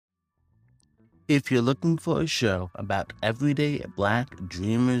If you're looking for a show about everyday Black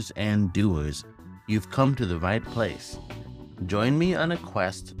dreamers and doers, you've come to the right place. Join me on a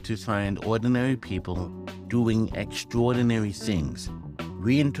quest to find ordinary people doing extraordinary things,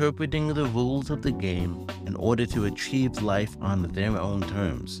 reinterpreting the rules of the game in order to achieve life on their own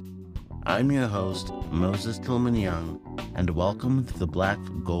terms. I'm your host, Moses Tillman Young, and welcome to the Black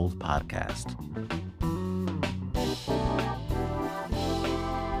Gold Podcast.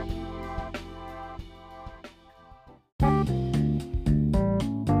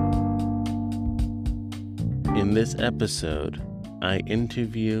 In this episode, I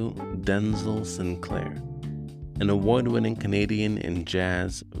interview Denzal Sinclaire, an award-winning Canadian and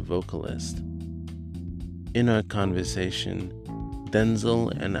jazz vocalist. In our conversation,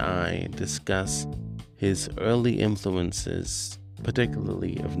 Denzal and I discuss his early influences,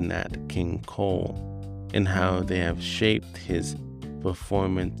 particularly of Nat King Cole, and how they have shaped his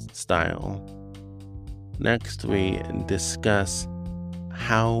performance style. Next, we discuss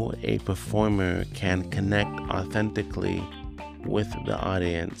how a performer can connect authentically with the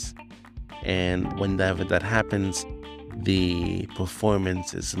audience, and whenever that happens, the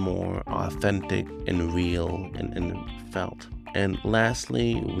performance is more authentic and real and felt. And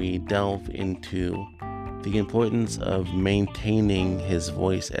lastly, we delve into the importance of maintaining his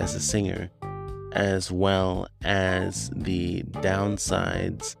voice as a singer, as well as the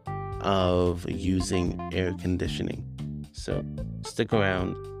downsides of using air conditioning. So stick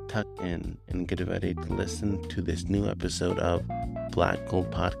around, tuck in, and get ready to listen to this new episode of Black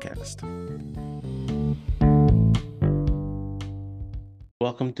Gold Podcast.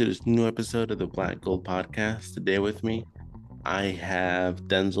 Welcome to this new episode of the Black Gold Podcast. Today with me, I have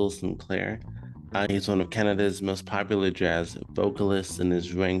Denzal Sinclaire. He's one of Canada's most popular jazz vocalists and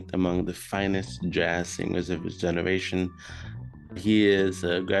is ranked among the finest jazz singers of his generation. He is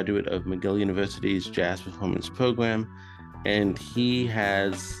a graduate of McGill University's Jazz Performance Program, and he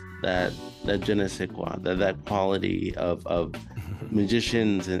has that je ne sais quoi, that quality of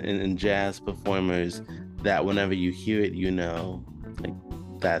musicians and jazz performers that whenever you hear it, you know, like,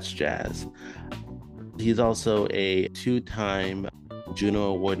 that's jazz. He's also a two-time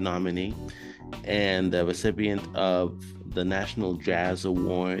Juno Award nominee and the recipient of the National Jazz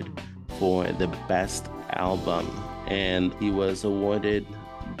Award for the Best Album. And he was awarded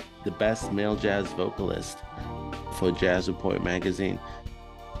the Best Male Jazz Vocalist for Jazz Report magazine.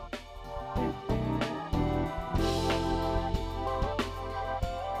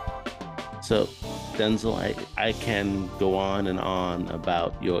 So, Denzal, I can go on and on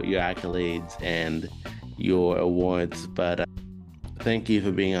about your accolades and your awards, but thank you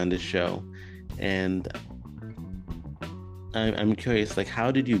for being on this show. And I'm curious, like,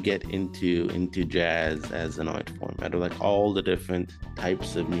 how did you get into jazz as an art form? Out of like all the different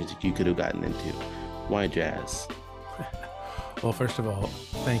types of music you could have gotten into, why jazz? Well, first of all,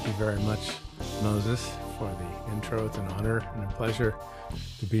 thank you very much, Moses, for the intro. It's an honor and a pleasure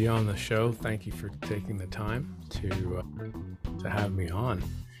to be on the show. Thank you for taking the time to have me on.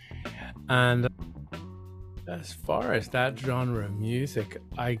 And as far as that genre of music,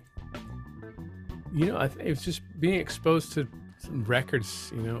 I think it was just being exposed to some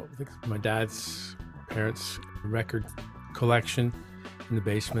records. I think my dad's parents' record collection in the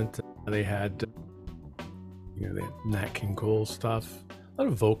basement. They had they had Nat King Cole stuff, a lot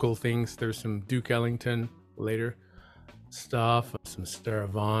of vocal things. There's some Duke Ellington later stuff, some Sarah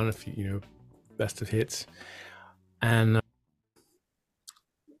Vaughan, best of hits, and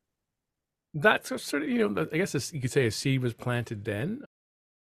that's sort of I guess you could say a seed was planted then,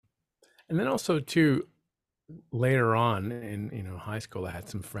 and then also too later on in high school, I had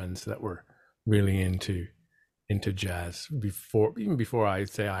some friends that were really into jazz even before I'd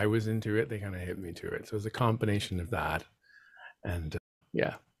say I was into it. They kind of hit me to it. So it was a combination of that. And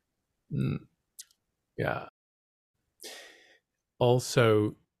yeah.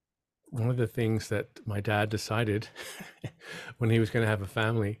 Also, one of the things that my dad decided when he was going to have a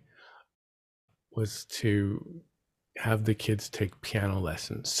family was to have the kids take piano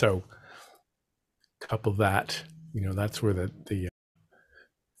lessons. So couple that, that's where the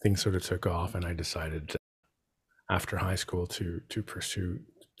thing sort of took off, and I decided after high school to pursue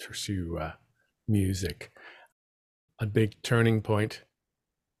music. A big turning point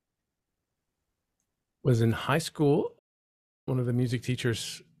was in high school. One of the music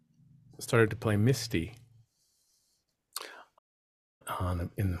teachers started to play Misty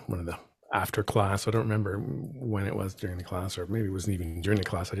in one of the after class. I don't remember when it was during the class, or maybe it wasn't even during the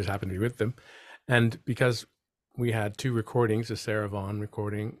class. I just happened to be with them. And because we had two recordings, a Sarah Vaughan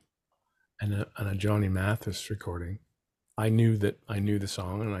recording and a Johnny Mathis recording I knew that I knew the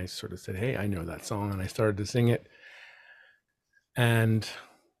song, and I sort of said, "Hey, I know that song," and I started to sing it, and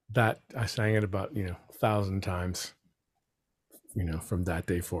that I sang it about 1,000 times, from that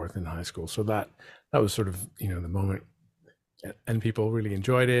day forth in high school. So that was sort of the moment, and people really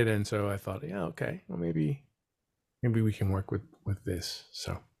enjoyed it, and so I thought, yeah, okay, well maybe we can work with this.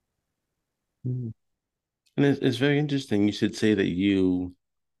 So Mhm. And it's very interesting. You should say that you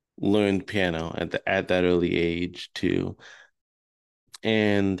learned piano at that early age too.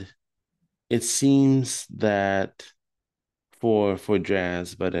 And it seems that for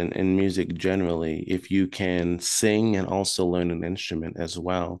jazz, but in music generally, if you can sing and also learn an instrument as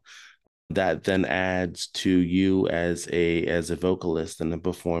well, that then adds to you as a vocalist and a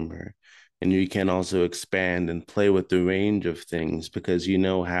performer. And you can also expand and play with the range of things because you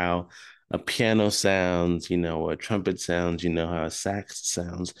know how a piano sounds, you know, a trumpet sounds, you know how a sax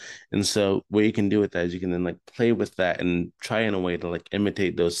sounds. And so what you can do with that is you can then like play with that and try in a way to like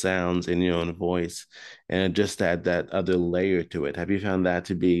imitate those sounds in your own voice and just add that other layer to it. Have you found that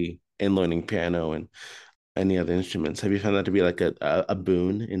to be in learning piano and any other instruments? Have you found that to be like a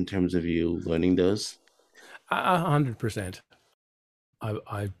boon in terms of you learning those? 100%.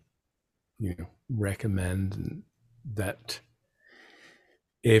 I recommend that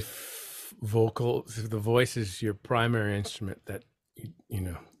if the voice is your primary instrument, that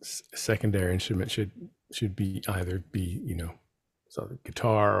secondary instrument should be either be so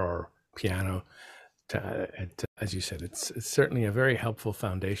guitar or piano. As you said, it's certainly a very helpful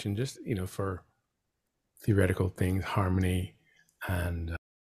foundation, just for theoretical things, harmony, and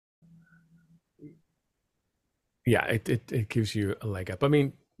yeah, it gives you a leg up. I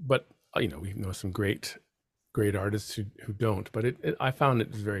mean, but we know some great artists who don't, but I found it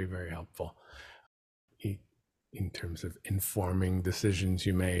very, very helpful in terms of informing decisions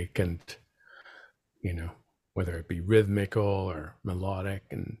you make, and you know whether it be rhythmical or melodic,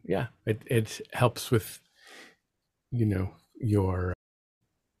 and yeah, it helps with you know your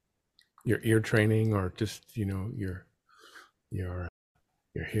your ear training, or just your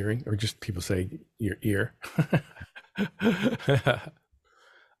your hearing, or just people say your ear.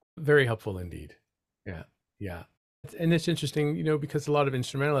 Very helpful indeed. Yeah, yeah. And it's interesting, because a lot of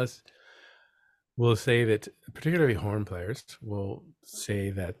instrumentalists will say that, particularly horn players, will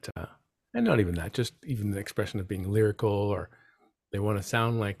say that, and not even that, just even the expression of being lyrical, or they want to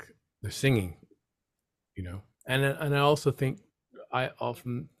sound like they're singing, and I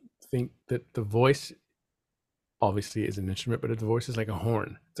often think that the voice obviously is an instrument, but the voice is like a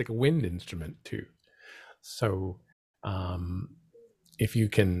horn. It's like a wind instrument too. So, um, if you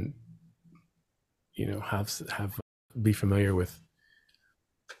can, have be familiar with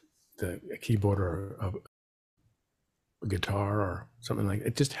the a keyboard or a guitar or something like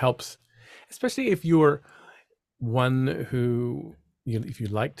it, just helps, especially if you're one who if you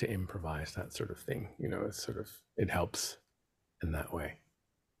like to improvise, that sort of thing. It's sort of, it helps in that way.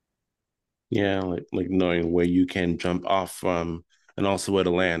 Yeah, like knowing where you can jump off from and also where to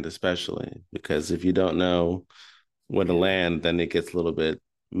land, especially because if you don't know where to Yeah. land, then it gets a little bit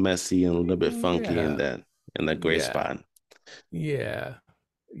messy and a little bit funky Yeah. in that gray Yeah. spot. Yeah.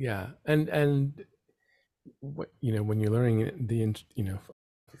 Yeah. And what, when you're learning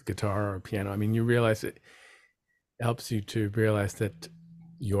guitar or piano, I mean, you realize it helps you to realize that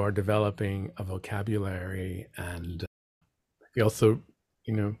you are developing a vocabulary, and you also,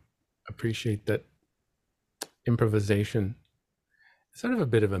 you know, appreciate that improvisation is sort of a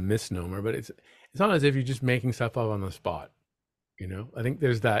bit of a misnomer, but it's not as if you're just making stuff up on the spot. I think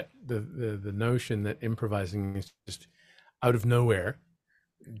there's that the notion that improvising is just out of nowhere.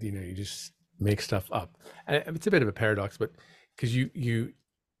 You just make stuff up, and it's a bit of a paradox, but because you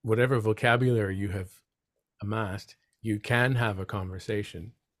whatever vocabulary you have amassed, you can have a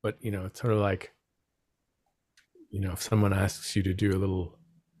conversation, but it's sort of like, if someone asks you to do a little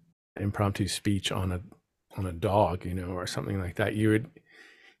impromptu speech on a dog, or something like that, you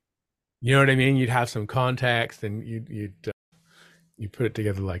know what I mean? You'd have some context, and you put it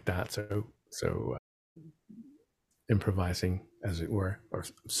together like that. So improvising, as it were, or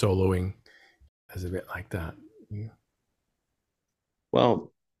soloing, as a bit like that. Yeah.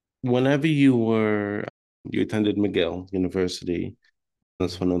 Well, whenever you attended McGill University,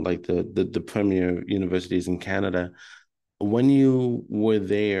 that's one of like the premier universities in Canada. When you were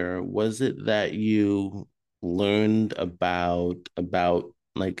there, was it that you learned about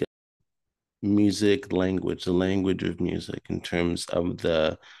like music language, the language of music in terms of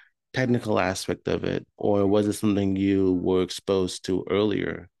the technical aspect of it, or was it something you were exposed to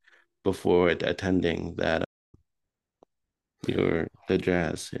earlier before attending that your the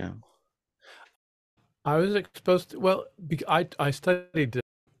jazz? Yeah. I was exposed to, well, I studied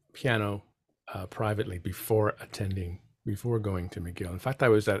piano privately before going to McGill. In fact, I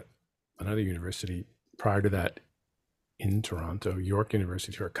was at another university prior to that in Toronto, York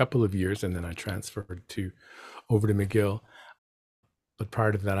University, for a couple of years, and then I transferred to over to McGill. But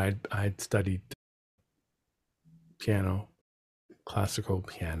prior to that, I'd studied piano, classical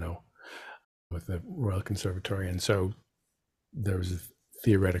piano, with the Royal Conservatory, and so there was a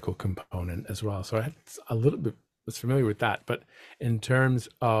theoretical component as well. So I had a little bit was familiar with that, but in terms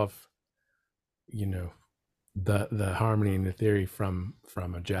of you know the harmony and the theory from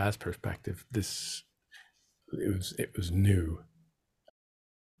a jazz perspective, this it was new,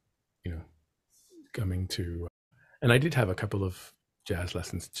 you know, coming to, and I did have a couple of jazz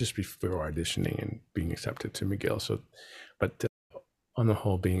lessons just before auditioning and being accepted to McGill. So, but on the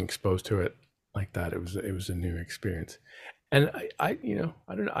whole, being exposed to it like that, it was a new experience. And I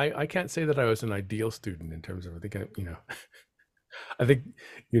don't know, I can't say that I was an ideal student in terms of, I think, I think,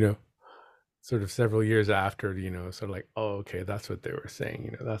 you know, sort of several years after, sort of like, oh, okay, that's what they were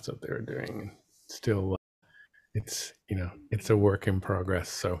saying, that's what they were doing. And still, it's a work in progress.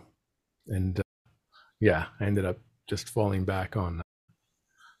 So, and yeah, I ended up just falling back on,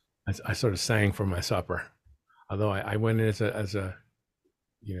 I sort of sang for my supper, although I went in as a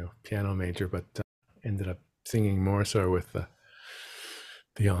piano major, but ended up singing more so with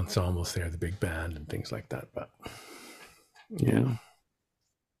the ensembles there, the big band and things like that. But yeah. Yeah.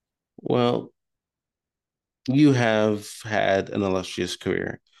 Well, you have had an illustrious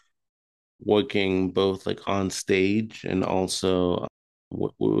career working both like on stage and also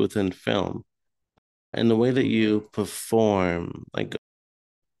within film. And the way that you perform, like,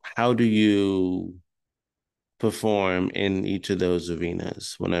 how do you perform in each of those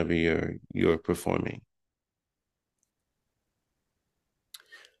arenas whenever you're performing?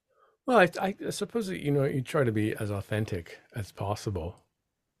 Well, I suppose that, you try to be as authentic as possible.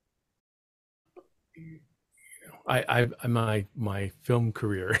 My film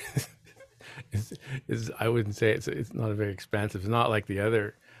career is is I wouldn't say it's not a very expansive. It's not like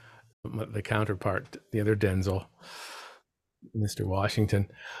the counterpart, the other Denzal, Mr. Washington.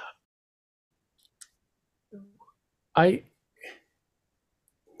 I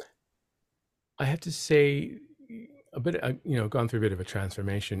I have to say a bit, gone through a bit of a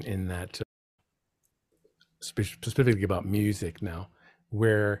transformation in that, specifically about music now,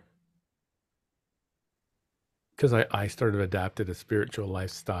 where because I sort of adapted a spiritual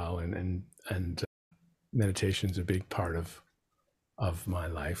lifestyle, and meditation's a big part of my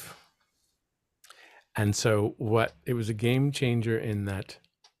life. And so what it was a game changer in that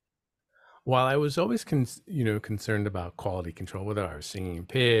while I was always concerned about quality control, whether I was singing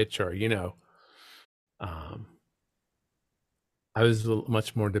pitch or um, I was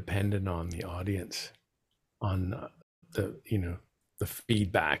much more dependent on the audience, on the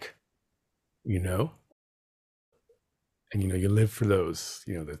feedback, you know, and you live for those,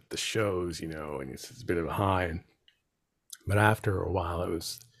 the shows, and it's a bit of a high. But after a while, it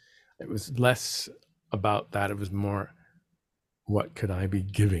was less about that. It was more, what could I be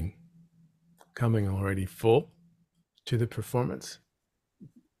giving, coming already full to the performance,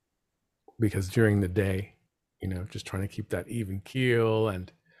 because during the day, just trying to keep that even keel,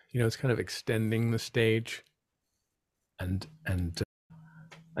 and it's kind of extending the stage, and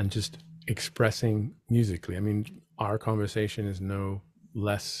just expressing musically. I mean, our conversation is no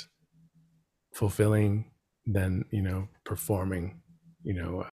less fulfilling than performing,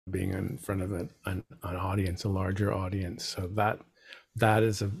 being in front of an audience, a larger audience. So that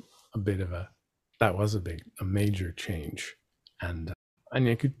is a bit of that was a major change. And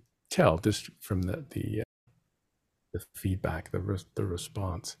you could tell just from the feedback, the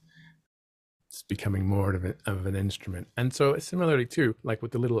response. It's becoming more of an instrument. And so similarly too, like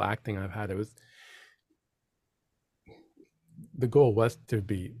with the little acting I've had, it was, the goal was to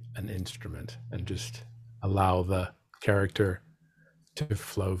be an instrument and just allow the character to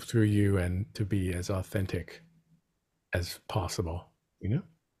flow through you and to be as authentic as possible, you know?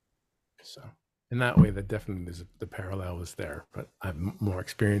 So in that way, that definitely the parallel was there, but I've more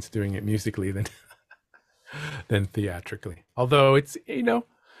experience doing it musically than than theatrically. Although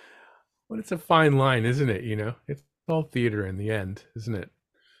well, it's a fine line, isn't it? It's all theater in the end, isn't it?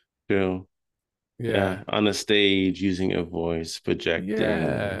 True. Yeah. Yeah. On the stage, using your voice, Yeah. projecting.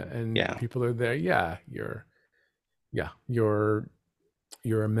 And Yeah. people are there. Yeah, you're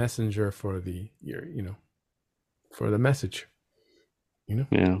a messenger for the message, you know?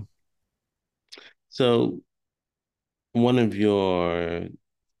 Yeah. So one of your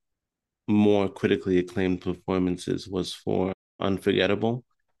more critically acclaimed performances was for Unforgettable.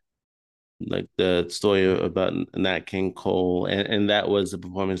 like the story about Nat King Cole, and that was the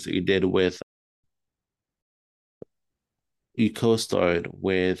performance that you did with you co-starred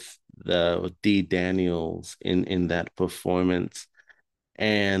with the D Daniels in that performance.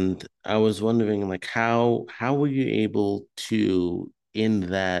 And I was wondering like how were you able to in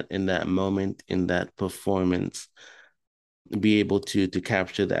that moment in that performance be able to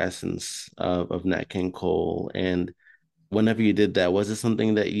capture the essence of Nat King Cole? And whenever you did that, was it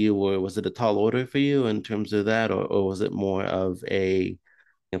something that was it a tall order for you in terms of that, or was it more of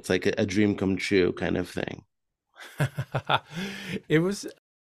it's like a dream come true kind of thing? It was,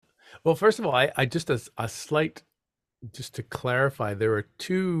 well, first of all, I just a slight, just to clarify, there were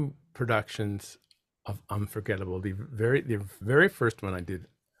two productions of Unforgettable. The very first one I did,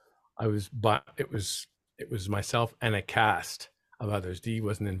 I was, but it was myself and a cast of others. Dee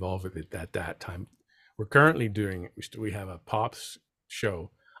wasn't involved with it at that time. We're currently doing, we have a pops show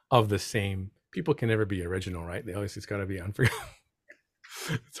of the same. People can never be original, right? They always, it's got to be unforgettable.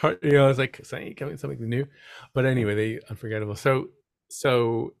 It's hard, it's like saying coming something new. But anyway, they unforgettable.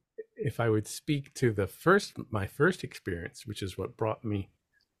 So if I would speak to my first experience, which is what brought me,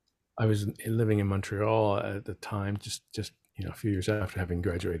 I was living in Montreal at the time, just a few years after having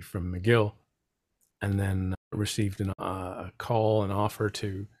graduated from McGill, and then received a call, an offer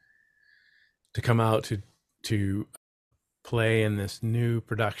to come out to play in this new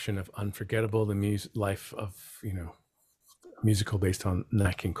production of Unforgettable, the life of, musical based on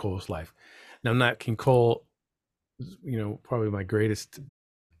Nat King Cole's life. Now, Nat King Cole, probably my greatest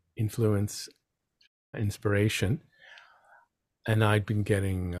influence, inspiration, and I'd been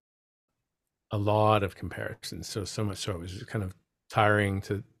getting a lot of comparisons. So much so it was kind of tiring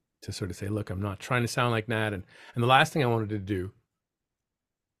to sort of say, look, I'm not trying to sound like Nat, and the last thing I wanted to do,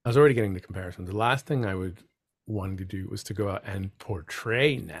 I was already getting the comparison. The last thing I would wanted to do was to go out and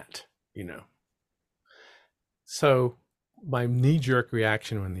portray Nat, So my knee-jerk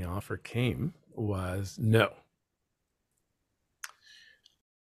reaction when the offer came was no.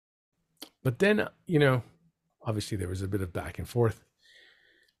 But then, obviously there was a bit of back and forth.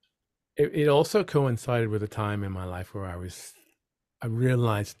 It also coincided with a time in my life where I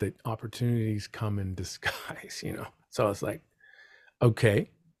realized that opportunities come in disguise, So I was like, okay,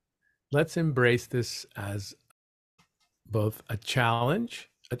 let's embrace this as both a challenge,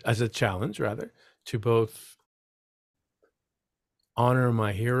 rather, to both honor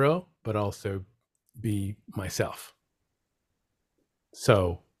my hero, but also be myself.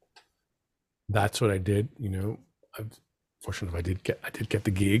 So that's what I did. I'm fortunate I did get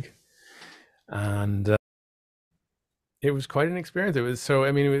the gig, and it was quite an experience. It was so.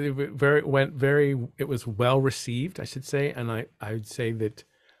 I mean, it was well received, I should say, and I would say that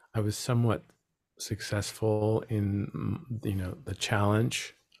I was somewhat successful in the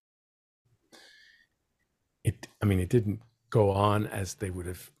challenge. It didn't go on as they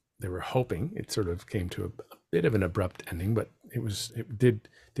were hoping. It sort of came to a bit of an abrupt ending, but it did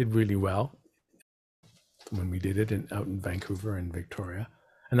really well when we did it out in Vancouver and Victoria.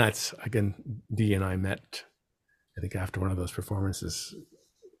 And that's, again, Dee and I met, I think, after one of those performances.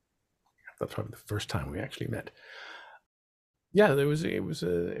 That's probably the first time we actually met. Yeah, it was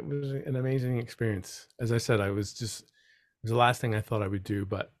an amazing experience. As I said, it was the last thing I thought I would do,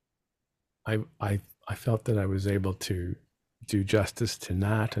 but I felt that I was able to do justice to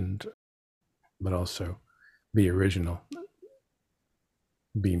Nat, but also be original,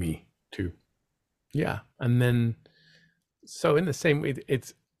 be me too. Yeah, and then so in the same way,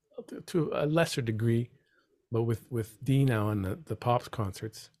 it's to a lesser degree, but with Dee now and the Pops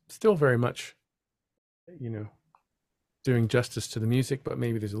concerts, still very much, doing justice to the music, but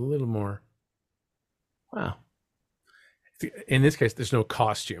maybe there's a little more. Wow. In this case, there's no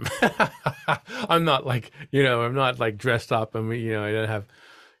costume. I'm not like, I'm not like dressed up, and I don't have,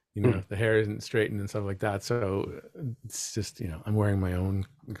 the hair isn't straightened and stuff like that. So it's just, I'm wearing my own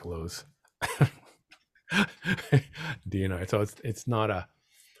clothes. So it's not a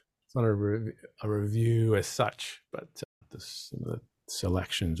review as such, but the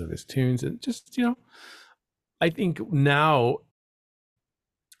selections of his tunes, and just, I think now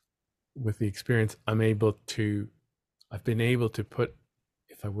with the experience, I've been able to put,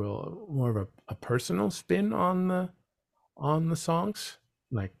 if I will, more of a personal spin on the songs,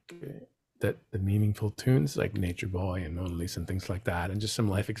 like the meaningful tunes like Nature Boy and Mona Lisa and things like that, and just some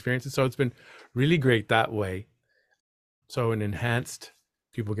life experiences. So it's been really great that way. So an enhanced,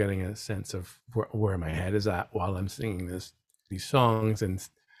 people getting a sense of where my head is at while I'm singing these songs, and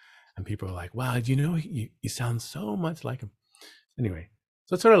people are like, wow, you sound so much like him. Anyway,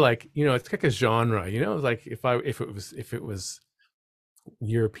 so it's sort of like, it's like a genre, it's like if it was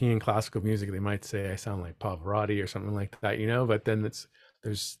European classical music, they might say I sound like Pavarotti or something like that, But then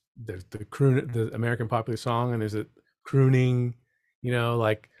there's the croon, the American popular song, and there's a crooning,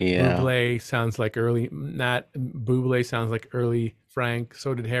 like Yeah. Buble sounds like early Nat Buble sounds like early Frank.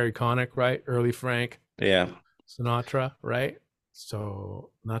 So did Harry Connick, right? Early Frank Yeah. Sinatra, right?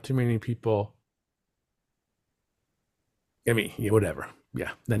 So not too many people. I mean, yeah, whatever.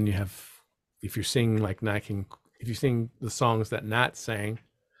 Yeah. Then you have if you're singing like Nat King, if you sing the songs that Nat sang,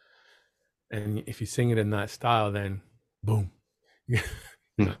 and if you sing it in that style, then boom,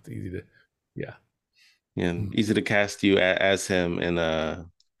 Hmm. it's easy to, yeah. Yeah. Mm. Easy to cast you as him in a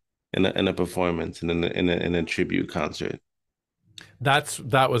performance and in a tribute concert.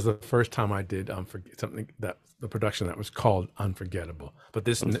 That was the first time I did something that the production that was called Unforgettable. But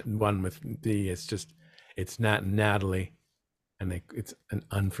this one with D, it's Nat and Natalie, and it's an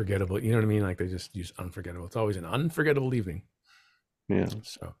unforgettable. You know what I mean? Like they just use unforgettable. It's always an unforgettable evening. Yeah.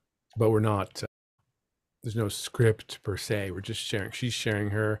 So, but we're not. There's no script per se. We're just sharing. She's sharing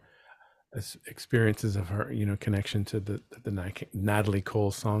her experiences of her, connection to the Natalie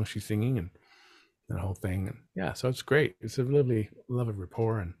Cole song she's singing, and that whole thing. And yeah, so it's great. It's a lovely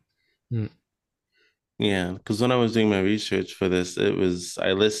rapport. And mm, Yeah, because when I was doing my research for this,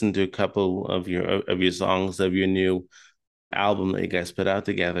 I listened to a couple of your songs of your new album that you guys put out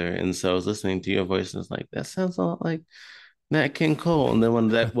together, and so I was listening to your voice and I was like, that sounds a lot like Nat King Cole. And then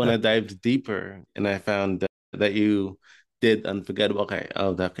when I dived deeper and I found that you did Unforgettable, okay,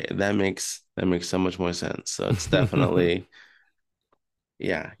 okay, that makes so much more sense. So it's definitely,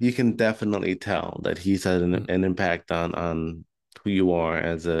 yeah, you can definitely tell that he's had an impact on who you are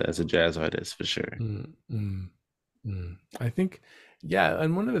as a jazz artist for sure. mm, mm, I think, yeah.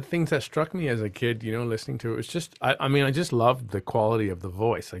 And one of the things that struck me as a kid, listening to it was just, I mean, I just loved the quality of the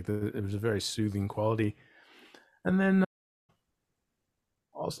voice. Like it was a very soothing quality. And then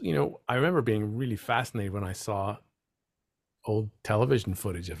also, I remember being really fascinated when I saw old television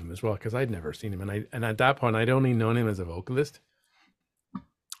footage of him as well, because I'd never seen him, and at that point I'd only known him as a vocalist.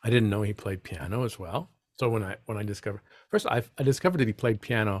 I didn't know he played piano as well. So when I discovered first, I discovered that he played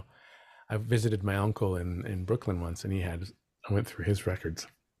piano. I visited my uncle in Brooklyn once, and I went through his records,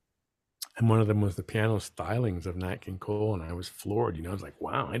 and one of them was the piano stylings of Nat King Cole, and I was floored. I was like,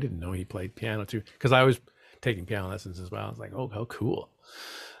 wow, I didn't know he played piano too, because I was taking piano lessons as well. I was like, oh, how cool.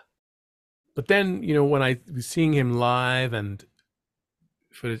 But then, when I was seeing him live and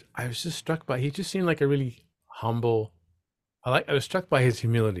footage, I was just struck by, he just seemed like a really humble. I was struck by his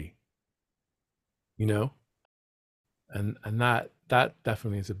humility, you know, and that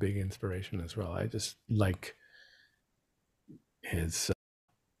definitely is a big inspiration as well. I just like his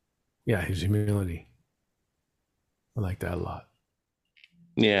yeah, his humility. I like that a lot.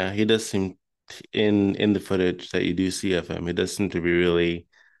 Yeah, he does seem in the footage that you do see of him, he does seem to be really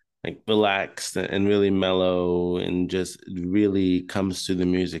like relaxed and really mellow and just really comes to the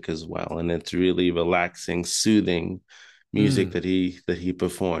music as well. And it's really relaxing, soothing music Mm, that he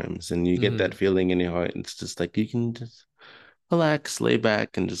performs. And you get that mm, feeling in your heart. And it's just like you can just relax, lay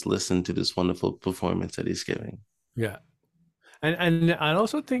back, and just listen to this wonderful performance that he's giving. yeah, and I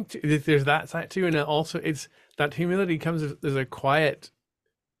also think that there's that side too, and also it's that humility comes. There's a quiet.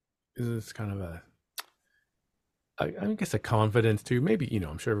 Is kind of I guess a confidence too. Maybe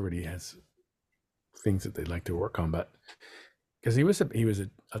I'm sure everybody has things that they'd like to work on, but because he was a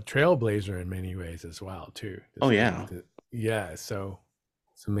trailblazer in many ways as well too. Oh Just yeah. yeah, so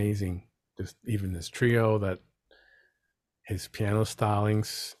it's amazing. Just even this trio that his piano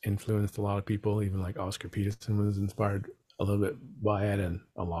stylings influenced a lot of people. Even like Oscar Peterson was inspired a little bit by it, and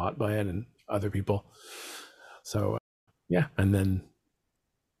a lot by it, and other people. So yeah, and then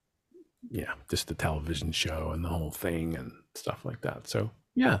yeah, just the television show and the whole thing and stuff like that. So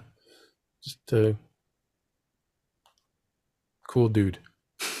yeah, just a cool dude.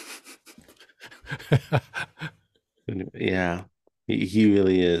 Yeah. He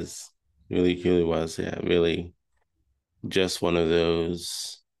really is. Really, really was. Yeah, really just one of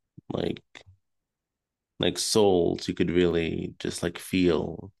those like souls you could really just like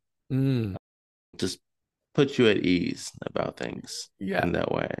feel, Mm, just put you at ease about things yeah, in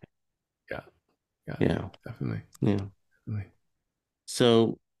that way. yeah, yeah, Yeah. definitely, Yeah. definitely.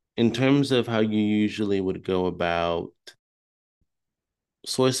 So, in terms of how you usually would go about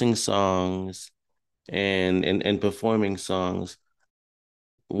sourcing songs and performing songs,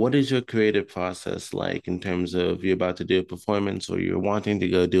 what is your creative process like in terms of you're about to do a performance or you're wanting to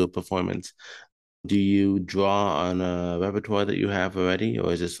go do a performance? Do you draw on a repertoire that you have already,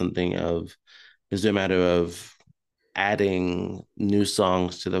 or is there a matter of adding new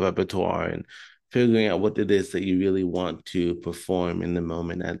songs to the repertoire and figuring out what it is that you really want to perform in the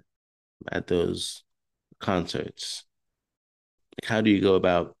moment at those concerts? Like, how do you go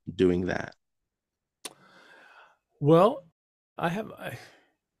about doing that? Well, I have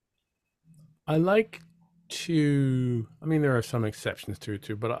I like to. I mean, there are some exceptions to it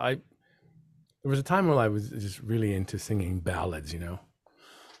too, but there was a time when I was just really into singing ballads.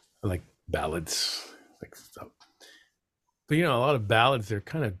 I like ballads, like stuff. But a lot of ballads they're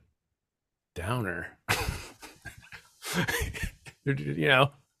kind of downer. you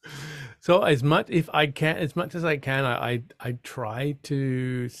know. So as much as I can, I try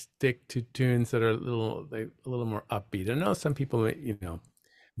to stick to tunes that are a little more upbeat. I know some people,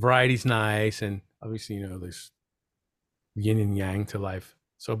 variety's nice, and obviously, there's yin and yang to life.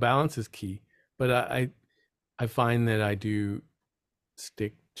 So balance is key. But I find that I do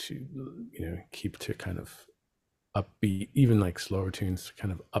stick to keep to kind of upbeat, even like slower tunes,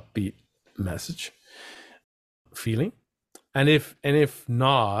 kind of upbeat message feeling. And if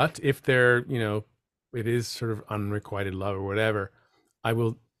not, if they're it is sort of unrequited love or whatever, I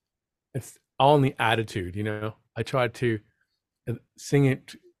will. It's all in the attitude. I try to sing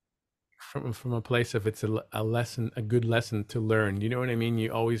it from a place of it's a lesson, a good lesson to learn. You know what I mean?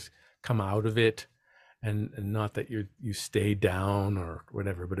 You always come out of it, and not that you stay down or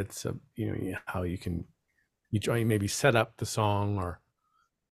whatever, but it's how you try maybe set up the song or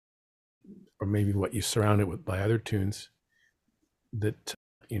maybe what you surround it with by other tunes that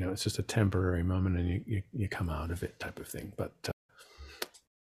it's just a temporary moment and you come out of it type of thing. But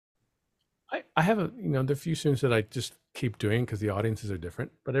I have the few tunes that I just keep doing because the audiences are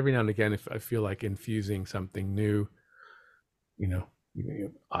different. But every now and again, if I feel like infusing something new, you know,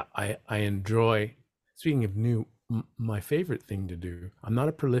 I enjoy. Speaking of new, my favorite thing to do. I'm not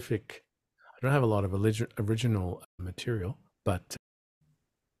a prolific. I don't have a lot of original material, but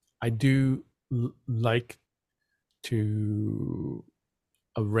I do like to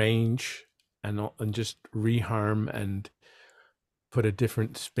arrange and just reharm and put a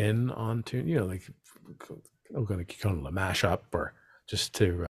different spin onto like I'm going to call it a mashup or just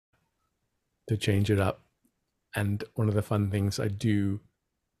to change it up. And one of the fun things I do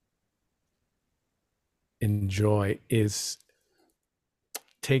enjoy is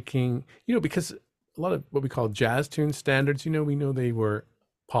taking because a lot of what we call jazz tune standards, we know they were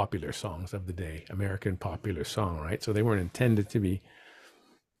popular songs of the day, American popular song, right? So they weren't intended to be,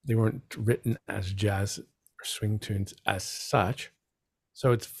 they weren't written as jazz or swing tunes as such.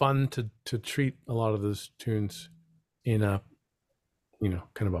 So it's fun to treat a lot of those tunes in a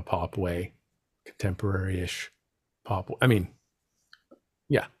kind of a pop way, contemporary-ish pop. I mean,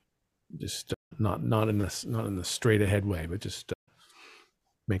 yeah, just not in the straight ahead way, but just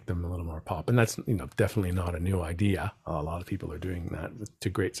make them a little more pop. And that's definitely not a new idea. A lot of people are doing that to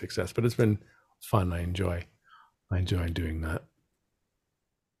great success, but it's been fun. I enjoy doing that.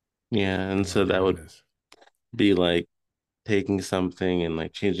 Yeah, and What so that about you, would Liz? be like taking something and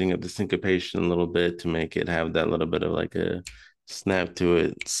like changing up the syncopation a little bit to make it have that little bit of like a snap to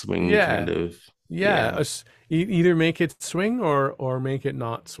it, swing kind Yeah, of. yeah. Yeah. Either make it swing or make it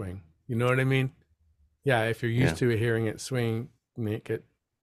not swing. You know what I mean? Yeah. If you're Yeah. used to hearing it swing, make it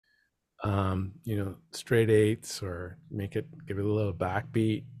straight eights or make it give it a little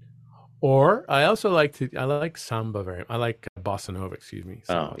backbeat. Or I like samba I like bossa nova, excuse me,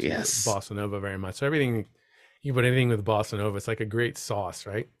 Oh, samba, yes. bossa nova very much. So everything you put anything with bossa nova, it's like a great sauce,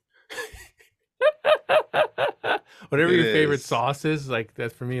 right? Whatever It your favorite is. sauce is, like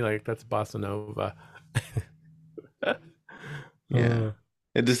that's for me, like that's bossa nova. Yeah. uh,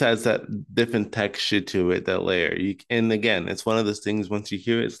 It just has that different texture to it, that layer. And again, it's one of those things once you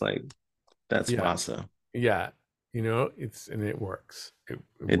hear it, it's like that's yeah, bossa. yeah, it works. It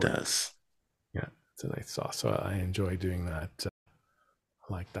It works. does. Yeah, it's a nice sauce. So I enjoy doing that.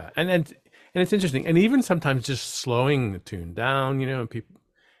 I like that, and it's interesting, and even sometimes just slowing the tune down,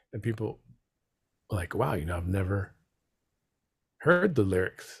 and people like, wow, I've never heard the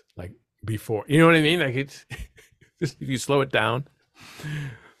lyrics like before. You know what I mean? Like it's just if you slow it down,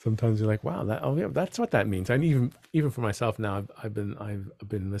 sometimes you're like, wow, that oh yeah, that's what that means. And even for myself now, I've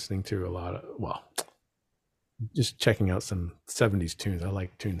been listening to a lot of just checking out some '70s tunes. I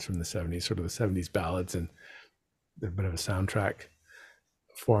like tunes from the '70s, sort of the '70s ballads, and they're a bit of a soundtrack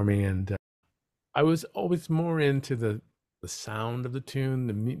for me. And I was always more into the sound of the tune,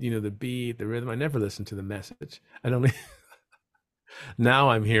 the beat, the rhythm. I never listened to the message. I only now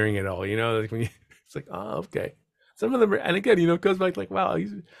I'm hearing it all. Like when it's like, oh, okay. Some of them, and again, it goes back like, wow,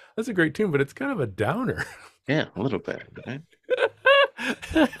 that's a great tune, but it's kind of a downer. Yeah, a little bit, right?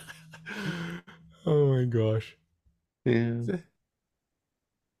 Oh my gosh. Yeah.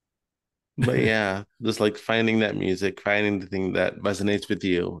 But yeah, just like finding that music, finding the thing that resonates with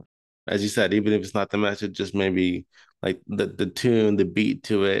you. As you said, even if it's not the message, just maybe like the tune, the beat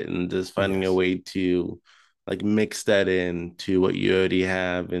to it, and just finding a Yes, way to like mix that in to what you already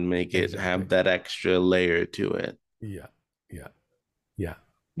have and make it exactly. have that extra layer to it. Yeah, yeah, yeah.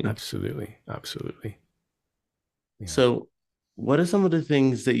 Yeah. Absolutely, absolutely. Yeah. So, what are some of the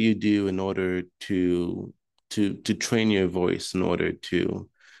things that you do in order to train your voice in order to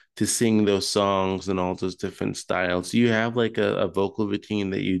sing those songs and all those different styles? Do you have like a vocal routine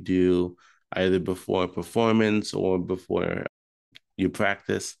that you do either before a performance or before you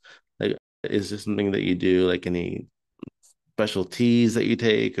practice? Like, is there something that you do, like any special teas that you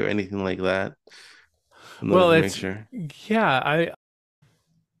take or anything like that in order Well, to make it's sure? yeah. I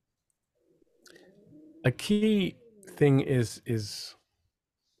A key thing is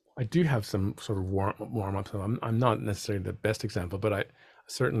I do have some sort of warm up. So I'm not necessarily the best example, but I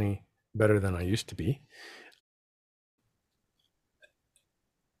certainly better than I used to be.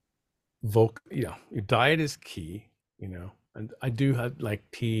 Your diet is key. And I do have like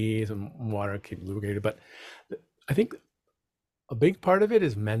teas and water keep lubricated, but I think a big part of it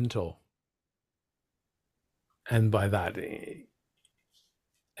is mental, and by that,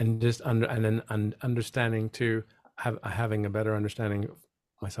 and just understanding to having a better understanding of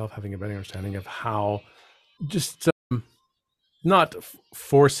myself, having a better understanding of how just not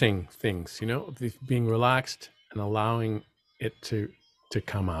forcing things, being relaxed and allowing it to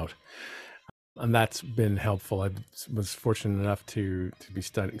come out, and that's been helpful. I was fortunate enough to be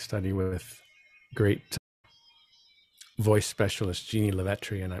study with great voice specialist Jeannie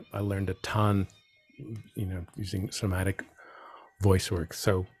Levetri, and I learned a ton, using somatic voice work.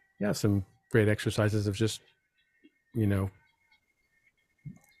 So yeah, some great exercises of just you know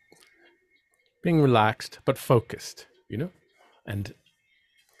being relaxed but focused, and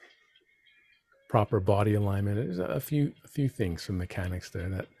proper body alignment. There's a few things, some mechanics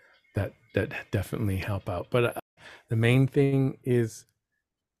there that definitely help out. But the main thing is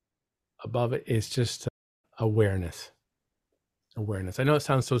above it is just awareness. Awareness. I know it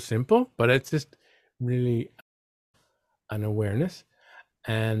sounds so simple, but it's just really an awareness,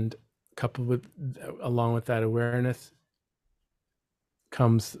 and coupled with along with that awareness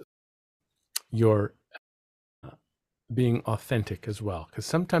comes your being authentic as well. Because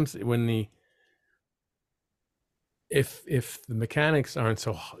sometimes when the if the mechanics aren't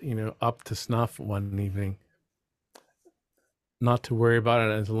so up to snuff one evening, not to worry about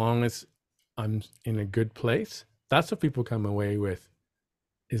it as long as I'm in a good place. That's what people come away with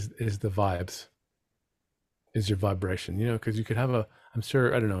is the vibes, is your vibration, because you could have I'm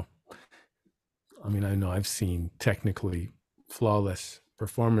sure, I don't know. I mean, I know I've seen technically flawless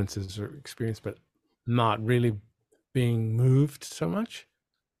performances or experience, but not really being moved so much.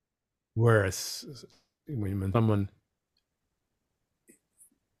 Whereas when someone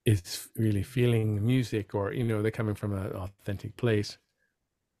is really feeling the music, or they're coming from an authentic place,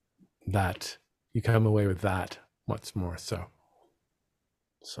 that you come away with that much more so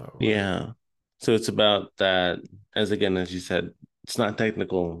Yeah. So it's about that, as again, as you said, it's not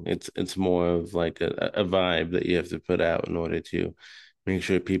technical. It's more of like a vibe that you have to put out in order to make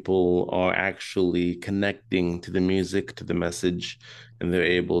sure people are actually connecting to the music, to the message, and they're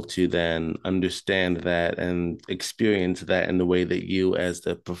able to then understand that and experience that in the way that you as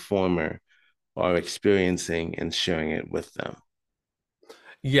the performer are experiencing and sharing it with them.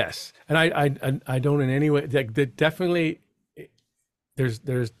 yes. And I don't in any way, like, definitely there's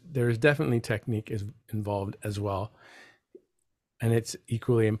definitely technique is involved as well, and it's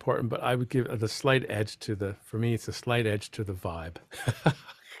equally important, but I would give the slight edge to the for me it's a slight edge to the vibe.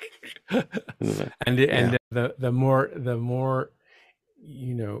 and Yeah. the more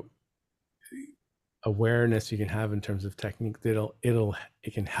you know awareness you can have in terms of technique,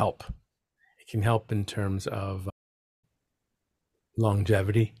 it can help. It can help in terms of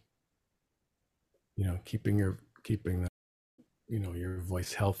longevity, keeping your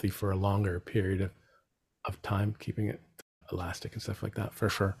voice healthy for a longer period of time, keeping it elastic and stuff like that, for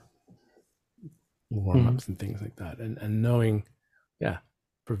sure. Mhm. Warm-ups and things like that, and knowing, yeah,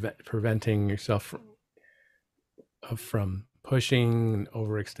 preventing yourself from pushing and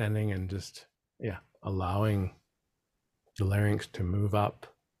overextending, and just, yeah, allowing the larynx to move up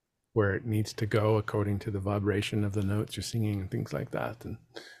where it needs to go according to the vibration of the notes you're singing and things like that. And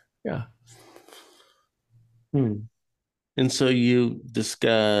yeah. Hmm. And so you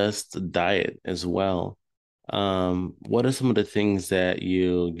discussed diet as well. What are some of the things that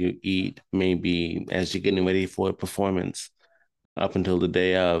you eat maybe as you're getting ready for a performance up until the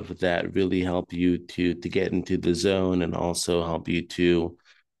day of that really help you to get into the zone and also help you to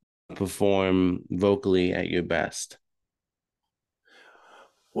perform vocally at your best?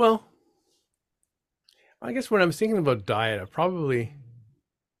 Well, I guess when I'm thinking about diet, I probably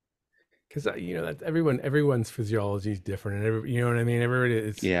because that everyone's physiology is different, and you know what I mean. Everybody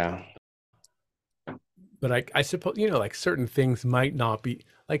is, Yeah. but I suppose like certain things might not be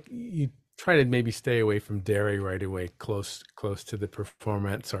like you try to maybe stay away from dairy right away, close to the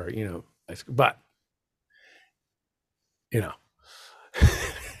performance, or but you know,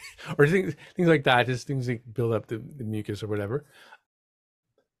 or things like that, just things that build up the mucus or whatever.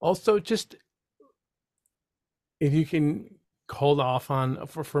 Also, just if you can hold off on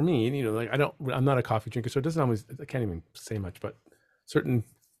for me, like I'm not a coffee drinker, so it doesn't always I can't even say much, but certain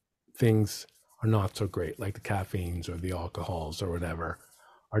things are not so great, like the caffeines or the alcohols or whatever,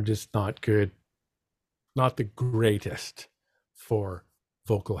 are just not good, not the greatest for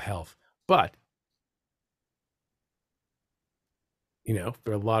vocal health. But there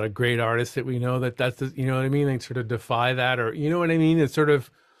are a lot of great artists that we know that's what I mean. They sort of defy that, or you know what I mean. It's sort of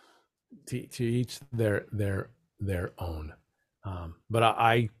to each their own. But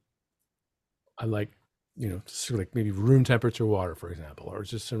I like sort of like maybe room temperature water, for example, or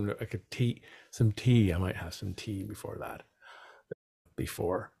just some tea. I might have some tea before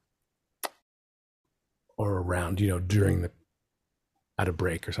or around, during the at a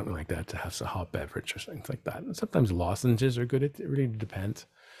break or something like that, to have some hot beverage or things like that. And sometimes lozenges are good. It really depends.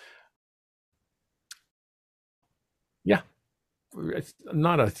 Yeah, it's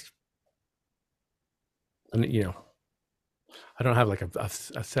not I don't have like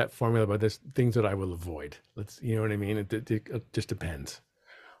a set formula, but there's things that I will avoid. You know what I mean? It just depends.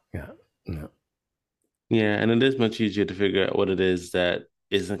 Yeah. Yeah. Yeah, and it is much easier to figure out what it is that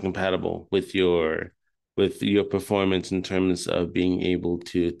isn't compatible with your performance in terms of being able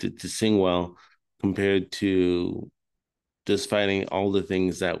to sing well compared to just finding all the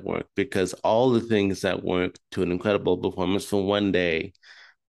things that work, because all the things that work to an incredible performance for one day,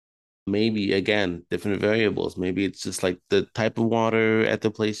 maybe again different variables. Maybe it's just like the type of water at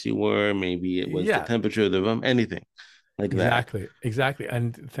the place you were, maybe it was the Yeah, temperature of the room, anything like that. exactly.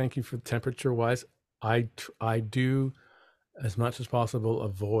 And thank you for temperature wise. I do as much as possible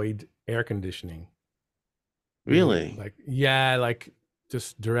avoid air conditioning. Really? Like yeah, like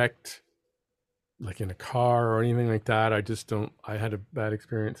just direct, like in a car or anything like that. I just don't. I had a bad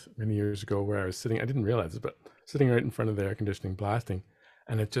experience many years ago where I was sitting. I didn't realize it, but sitting right in front of the air conditioning blasting,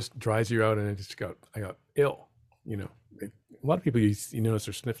 and it just dries you out, and I got ill. You know, a lot of people you notice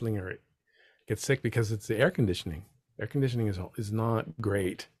are sniffling or get sick because it's the air conditioning. Air conditioning is not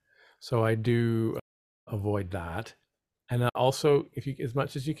great, so I do avoid that. And also, if you as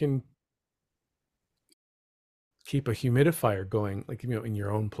much as you can keep a humidifier going, like in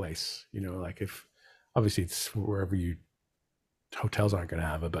your own place. Like if obviously it's wherever you hotels aren't going to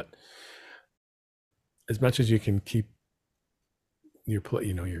have it, but as much as you can keep your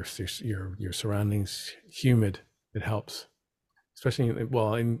surroundings humid, it helps. Especially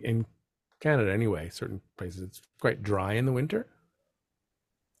in Canada anyway. Certain places it's quite dry in the winter,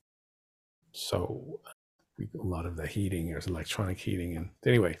 so a lot of the heating there's electronic heating, and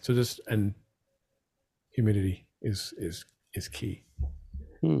anyway, so just and humidity is key.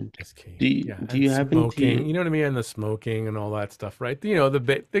 Hmm. Is key. Do you, Yeah, do and you happen smoking. to, You know what I mean, and the smoking and all that stuff, right? The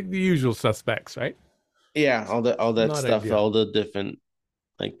usual suspects, right? yeah, all that Not stuff, all ideal. the different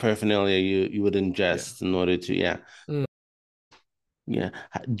like paraphernalia you would Yeah. ingest in order to, yeah. Mm. Yeah.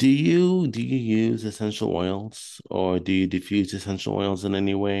 Do you use essential oils, or do you diffuse essential oils in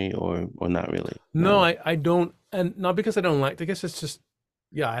any way, or not really? No, No. I don't, and not because I don't like. I guess it's just,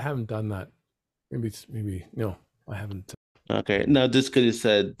 yeah, I haven't done that. Maybe no, I haven't. Okay. No, just because you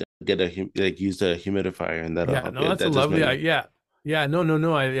said like use a humidifier and that'll Yeah, help no, you. that's a That just lovely. made me. Yeah,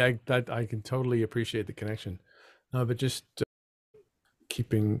 no. I can totally appreciate the connection. No, but just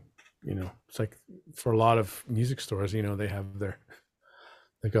keeping, it's like for a lot of music stores, they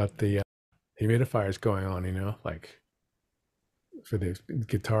got the humidifiers going on, like for the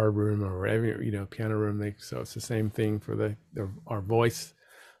guitar room or wherever, piano room. So it's the same thing for our voice,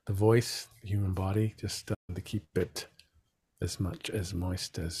 the human body, just to keep it as much as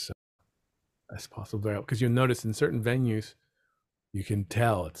moist as possible. Because you'll notice in certain venues, you can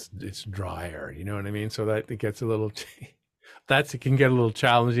tell it's drier. You know what I mean? So that it gets a little, it can get a little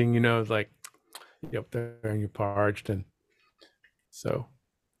challenging. It's like you're up there and you're parched, and so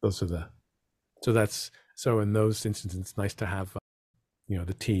those are the so in those instances, it's nice to have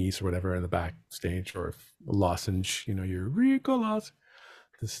the teas or whatever in the backstage, or if a lozenge, your Rico lozenge,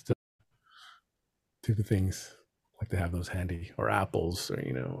 just type of things. Like to have those handy, or apples,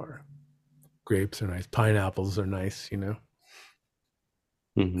 or grapes are nice, pineapples are nice.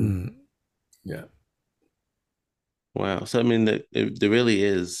 Hmm. Mm, yeah. Wow. So I mean, there really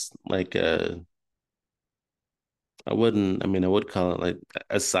is like I wouldn't, I mean, I would call it like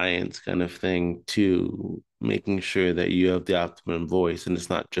a science kind of thing to making sure that you have the optimum voice, and it's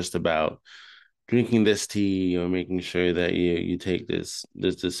not just about drinking this tea or making sure that you take this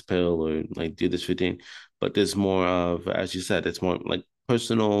pill or like do this routine, but there's more of, as you said, it's more like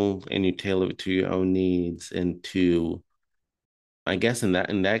personal, and you tailor it to your own needs and to, I guess in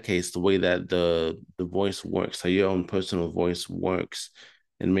that case, the way that the voice works, how your own personal voice works,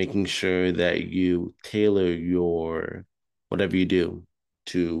 and making sure that you tailor your whatever you do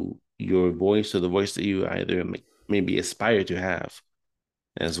to your voice or the voice that you either maybe aspire to have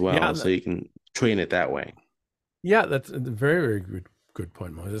as Yeah. well, so you can train it that way. Yeah, that's a very, very good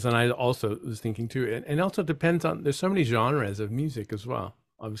point, Moses. And I also was thinking too, and also depends on, there's so many genres of music as well,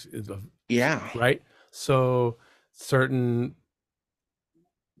 obviously, Yeah. right? So certain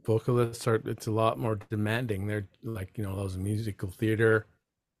vocalists are, it's a lot more demanding. They're like, those musical theater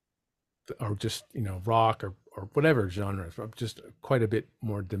or just, rock or whatever genres, are just quite a bit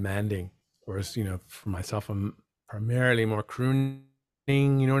more demanding. Whereas, for myself, I'm primarily more crooning,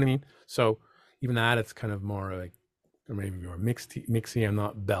 you know what I mean? So even that, it's kind of more like, or maybe more mixing. I'm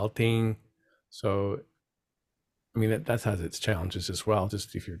not belting. So, I mean, that has its challenges as well,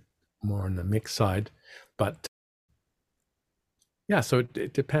 just if you're more on the mix side. But yeah, so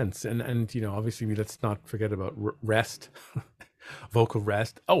it depends. And, obviously let's not forget about rest, vocal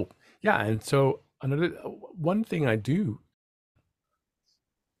rest. Oh, yeah. And so another, one thing I do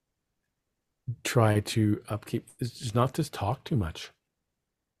try to upkeep is just not to talk too much.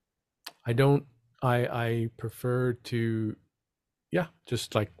 I don't, I prefer to, yeah,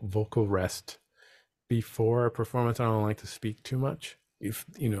 just like vocal rest before a performance. I don't like to speak too much. If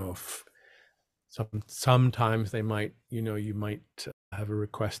sometimes they might, you might have a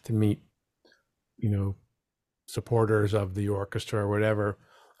request to meet, you know, supporters of the orchestra or whatever,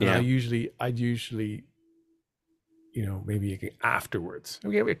 and Yeah. I'd usually, maybe afterwards.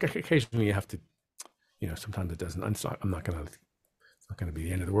 Okay, occasionally you have to, sometimes it doesn't. It's not gonna be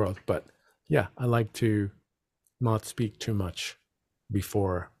the end of the world, but yeah, I like to not speak too much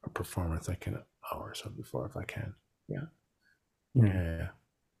before a performance. Like an hour or so before, if I can. Yeah, yeah, Mm. yeah.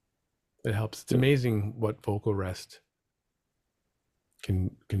 It helps. It's amazing what vocal rest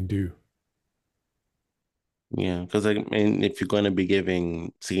can do. Yeah, because I mean, if you're going to be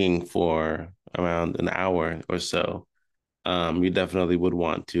giving singing for around an hour or so, you definitely would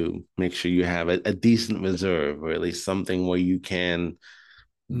want to make sure you have a decent reserve, or at least something where you can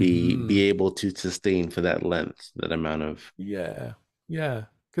be Hmm. able to sustain for that length, that amount of. Yeah, yeah.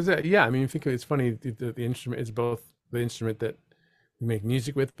 Because yeah, I mean, think of it, it's funny. The instrument is both the instrument that we make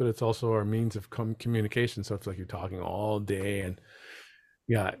music with, but it's also our means of communication. So it's like you're talking all day, and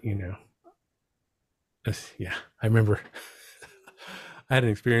yeah, yeah. I remember I had an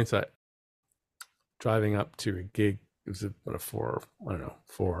experience driving up to a gig. It was a 4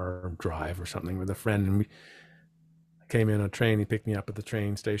 hour drive or something with a friend, and we came in on a train. He picked me up at the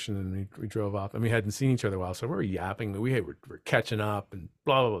train station, and we drove up, and we hadn't seen each other a while, so we were yapping. We're catching up and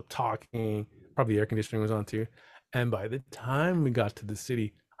blah blah blah, talking. Probably the air conditioning was on too. And by the time we got to the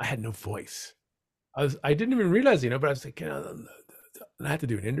city, I had no voice. I didn't even realize, but I was like, I had to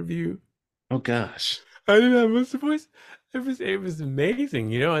do an interview. Oh gosh. I didn't have much voice. It was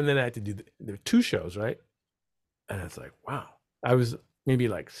amazing, And then I had to do there were two shows, right? And it's like, wow, I was maybe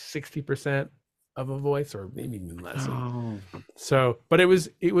like 60% of a voice, or maybe even less. And Oh. so, but it was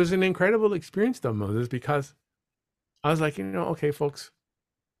an incredible experience though, Moses, because I was like, okay, folks,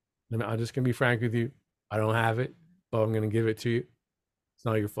 I'm just gonna be frank with you. I don't have it, but I'm gonna give it to you. It's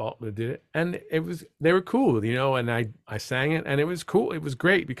not your fault, but I did it, and they were cool, And I sang it, and it was cool. It was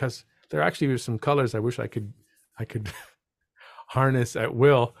great because there actually was some colors I wish I could harness at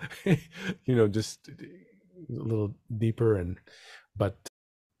will, just a little deeper. But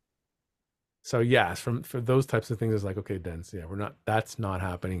so yeah, for those types of things, it's like, okay, Dens, yeah, that's not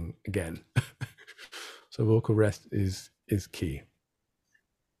happening again. So vocal rest is key.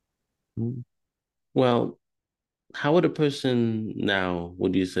 Well, how would a person now,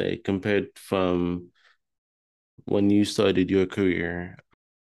 would you say, compared from when you started your career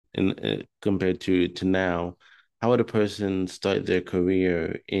and compared to now, how would a person start their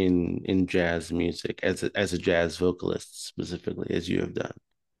career in jazz music as a jazz vocalist specifically, as you have done?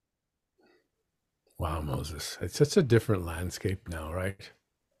 Wow, Moses, it's such a different landscape now, right?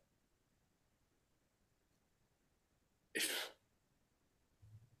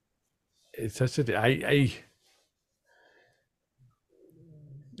 It's such a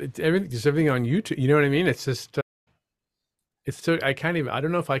it's everything, just everything on YouTube. You know what I mean? It's just it's so I can't even, I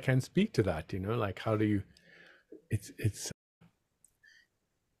don't know if I can speak to that, like how do you, it's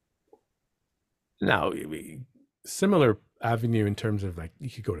now similar avenue in terms of like you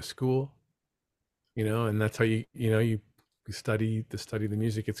could go to school, and that's how you study the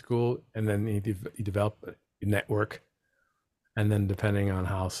music at school, and then you develop a network, and then depending on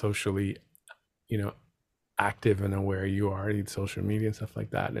how socially, you know, active and aware you are, you social media and stuff like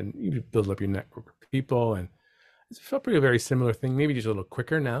that, and you build up your network of people, and it's probably a very similar thing, maybe just a little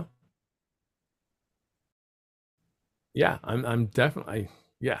quicker now. Yeah, I'm definitely,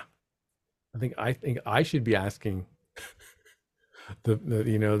 yeah. I think I should be asking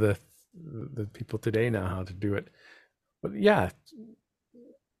the people today now how to do it. But yeah,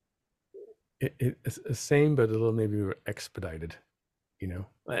 it's the same, but a little maybe expedited.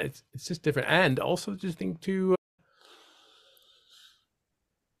 It's just different, and also just think too,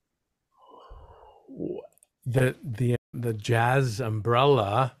 the jazz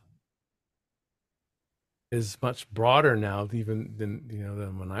umbrella is much broader now, even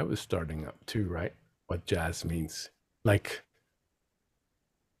than when I was starting up too, right? What jazz means, like,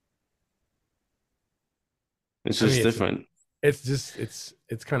 It's I mean, just different. it's just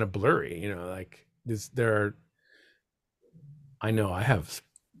it's kind of blurry, like there are, I know I have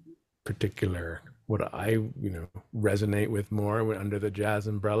particular what I resonate with more under the jazz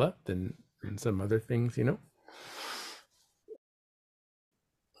umbrella than some other things.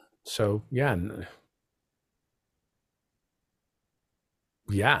 So yeah,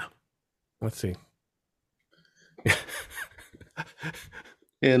 yeah. Let's see.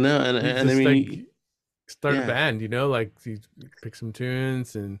 Yeah, no, You and I just like mean, start a yeah, band, like you pick some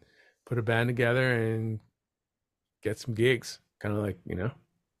tunes and put a band together and get some gigs, kind of like.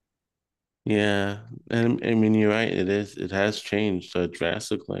 yeah, and I mean, you're right. It has changed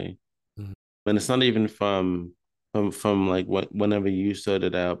drastically, Mhm. and it's not even from like whenever you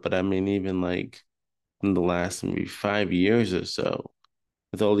started out, but I mean, even like in the last maybe 5 years or so,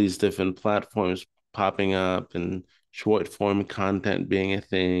 with all these different platforms popping up and short form content being a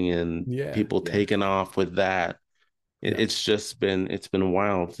thing and Yeah, people yeah, taking off with that. yeah, It's been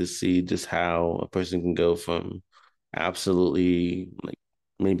wild to see just how a person can go from absolutely like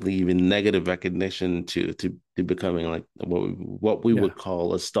maybe even negative recognition to becoming like what we yeah, would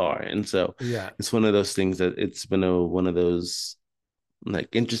call a star. And so yeah, it's one of those things that it's been one of those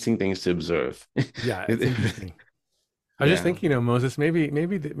like interesting things to observe. yeah. It's interesting. I was just Yeah. thinking, Moses, maybe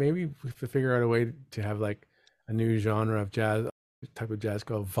we could figure out a way to have like a new genre of jazz, type of jazz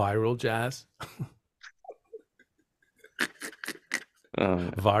called viral jazz.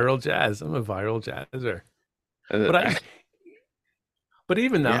 Uh, Viral jazz. I'm a viral jazzer. uh, But but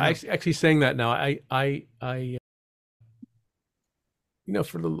even now, yeah. actually saying that now,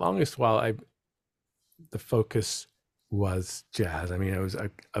 for the longest while, the focus was jazz. I mean,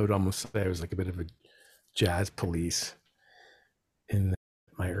 I would almost say I was like a bit of a jazz police in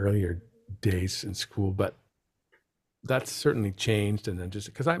my earlier days in school, but that's certainly changed. And then just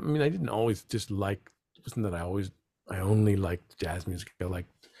because I mean, I didn't always just like, it wasn't that I only liked jazz music.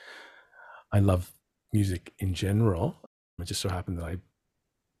 I love music in general. It just so happened that I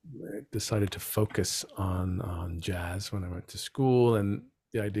decided to focus on jazz when I went to school, and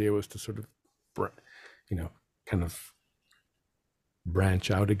the idea was to sort of, you know, kind of branch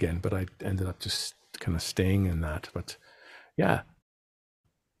out again. But I ended up just kind of staying in that. But yeah,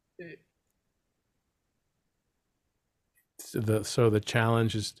 so the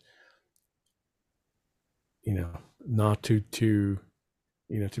challenge is, not to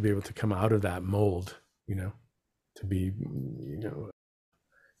be able to come out of that mold, to be,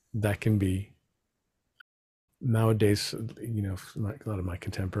 that can be nowadays, a lot of my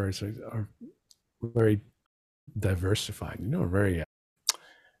contemporaries are very diversified, very,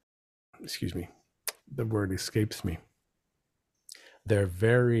 excuse me, the word escapes me. They're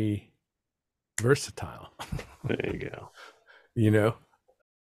very versatile, There you go. you know,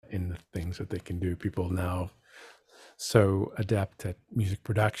 in the things that they can do. People now so adept at music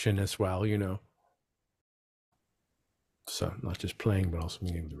production as well, so not just playing, but also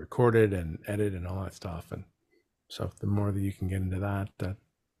being able to record it and edit and all that stuff. And so the more that you can get into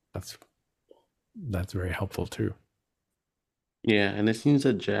that's that's very helpful too. Yeah, and it seems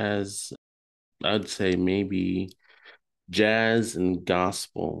that jazz, I'd say maybe jazz and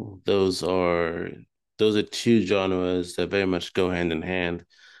gospel, those are two genres that very much go hand in hand.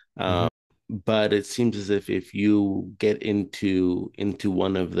 Mm-hmm. But it seems as if you get into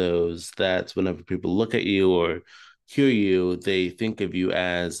one of those, that's whenever people look at you or hear you, they think of you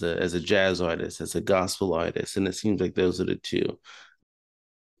as a jazz artist, as a gospel artist, and it seems like those are the two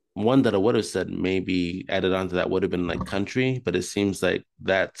one that I would have said maybe added on to that would have been like country, but it seems like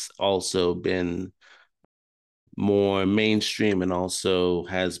that's also been more mainstream and also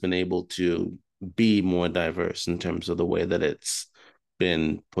has been able to be more diverse in terms of the way that it's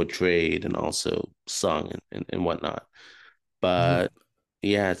been portrayed and also sung and whatnot. You've But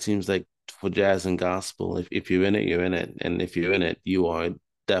yeah, it seems like for jazz and gospel, if you're in it, you're in it. And if you're in it, you are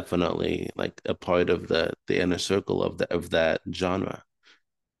definitely like a part of the inner circle of that genre.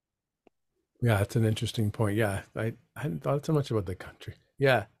 Yeah, it's an interesting point. Yeah, I hadn't thought so much about the country.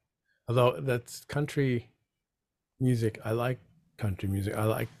 Yeah, although that's country music. I like country music. I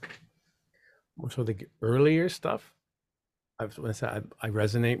like more so the earlier stuff. When I say I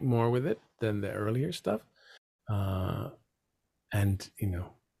resonate more with it than the earlier stuff. Uh, and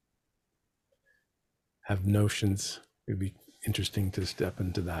have notions. It'd be interesting to step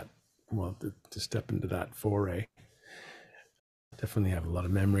into that. Well, to step into that foray. Definitely have a lot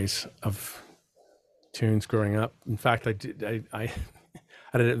of memories of tunes growing up. In fact, I did. I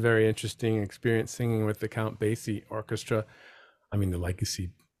had a very interesting experience singing with the Count Basie Orchestra. I mean, the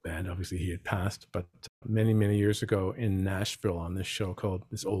Legacy band. Obviously, he had passed, but many, many years ago in Nashville on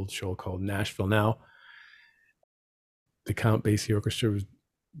this old show called Nashville Now. The Count Basie Orchestra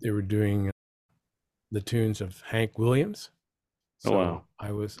they were doing the tunes of Hank Williams. Oh So wow.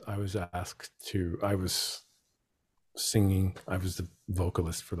 I was asked to. I was singing. I was the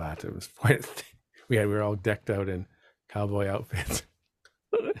vocalist for that. It was quite a thing. We were all decked out in cowboy outfits.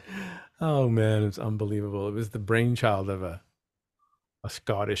 Oh man, it's unbelievable. It was the brainchild of a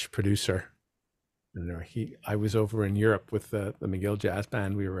Scottish producer. And I was over in Europe with the McGill Jazz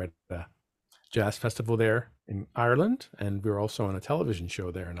Band. We were at a jazz festival there in Ireland, and we were also on a television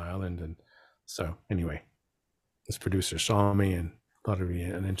show there in Ireland. And so, anyway, this producer saw me and thought it'd be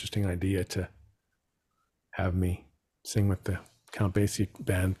an interesting idea to have me sing with the Count Basie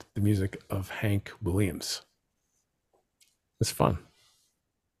band the music of Hank Williams. It's fun.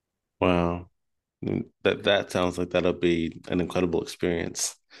 Wow. That sounds like that'll be an incredible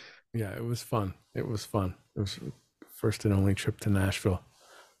experience. Yeah, it was fun. It was fun. It was first and only trip to Nashville.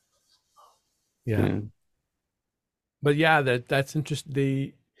 Yeah, Yeah. but yeah, that's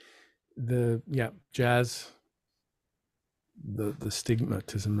interesting. The yeah jazz, the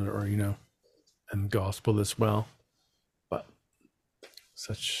stigmatism, or and gospel as well. But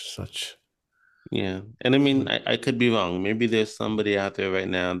such Yeah. And I mean, like I could be wrong. Maybe there's somebody out there right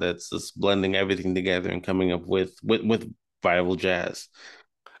now that's just blending everything together and coming up with viral jazz.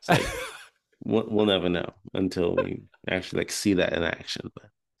 It's like we'll never know until we actually like see that in action. But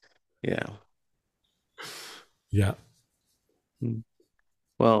yeah. yeah. Mm.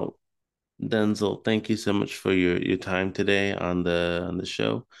 Well, Denzel, thank you so much for your time today on the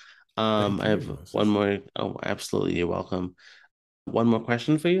show. Thank I you, have one Moses. more. Oh, absolutely. You're welcome. One more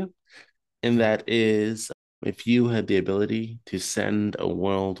question for you, and Okay. that is if you had the ability to send a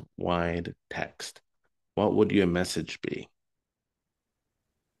worldwide text, what would your message be?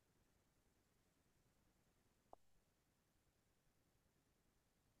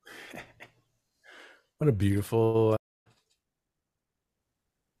 What a beautiful.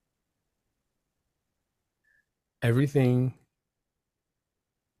 Everything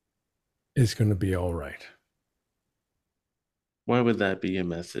is going to be all right Why would that be your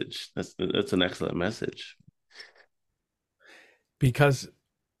message? That's an excellent message. because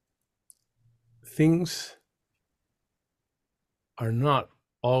things are not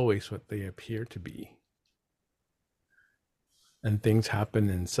always what they appear to be, and things happen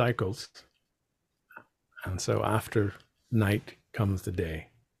in cycles. And so after night comes the day,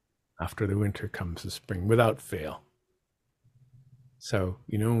 after the winter comes the spring, without fail. So,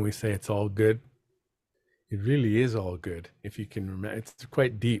 when we say it's all good, it really is all good. If you can remember, it's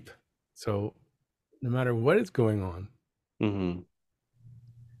quite deep. So, no matter what is going on, Hmm.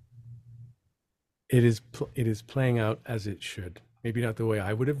 it is playing out as it should. Maybe not the way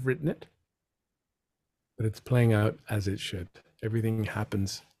I would have written it, but it's playing out as it should. Everything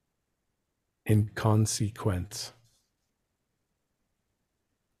happens in consequence.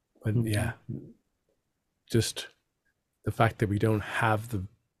 But Hmm. yeah, just the fact that we don't have the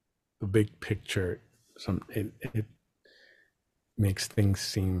big picture, it makes things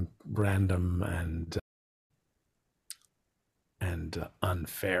seem random and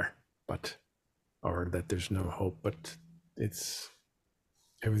unfair, but or that there's no hope. But it's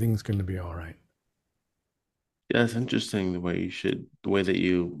everything's going to be all right. Yeah, it's interesting the way that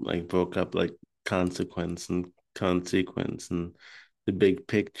you like broke up like consequence and consequence and the big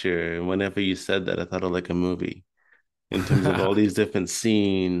picture. And whenever you said that, I thought of like a movie. in terms of all these different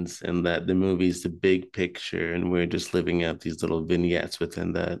scenes, and that the movie's the big picture and we're just living out these little vignettes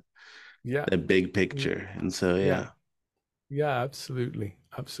within Yeah. that big Yeah. picture. And so Yeah. yeah. Yeah, absolutely.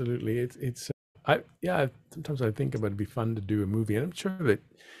 Absolutely. It's sometimes I think about it'd be fun to do a movie, and I'm sure that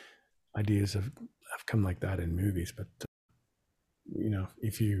ideas have come like that in movies, but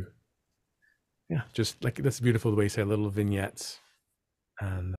if you just like that's beautiful the way you say little vignettes,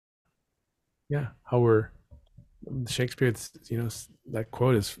 and how we're Shakespeare's, that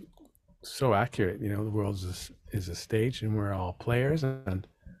quote is so accurate. The world is a stage and we're all players, and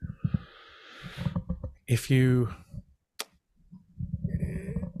if you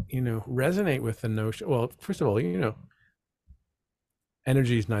resonate with the notion, well, first of all,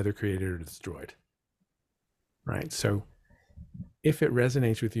 energy is neither created or destroyed, right? So if it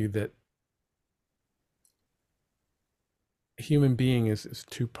resonates with you that a human being is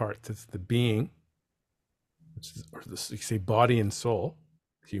two parts, it's the being, which is, or you say body and soul,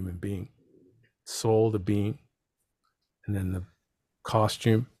 human being, soul, the being, and then the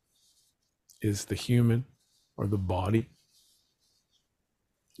costume is the human or the body,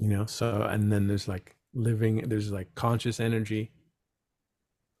 so, and then there's like there's like conscious energy,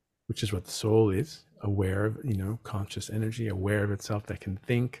 which is what the soul is, aware of, conscious energy, aware of itself, that can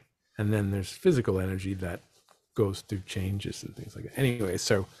think. And then there's physical energy that goes through changes and things like that. Anyway,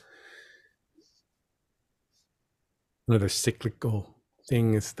 so another cyclical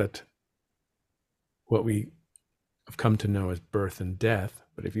thing is that what we have come to know as birth and death,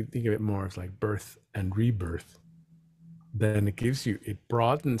 but if you think of it more as like birth and rebirth, then it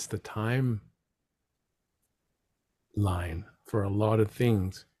broadens the time line for a lot of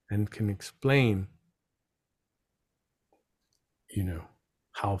things and can explain,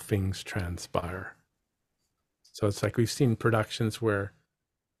 how things transpire. So it's like we've seen productions where,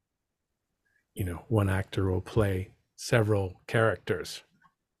 one actor will play several characters,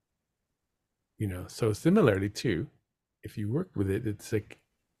 so similarly too, if you work with it, it's like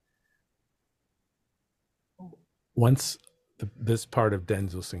once this part of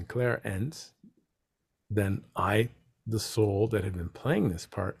Denzal Sinclaire ends, then the soul that had been playing this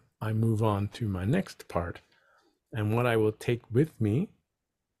part, I move on to my next part. And what I will take with me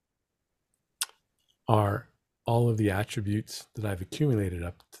are all of the attributes that I've accumulated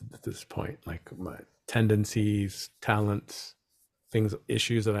up to this point, like my tendencies, talents, things,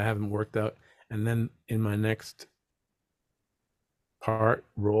 issues that I haven't worked out. And then in my next part,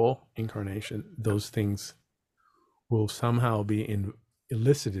 role, incarnation, those things will somehow be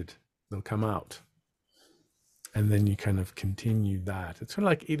elicited. They'll come out. And then you kind of continue that. It's sort of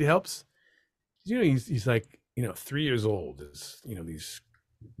like, it helps, he's like, 3 years old, is, these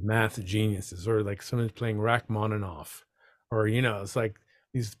math geniuses, or like someone's playing Rachmaninoff, or, it's like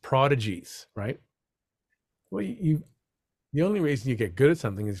these prodigies, right? Well, the only reason you get good at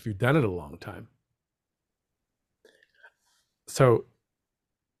something is if you've done it a long time. So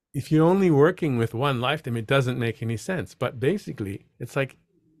if you're only working with one lifetime, it doesn't make any sense. But basically, it's like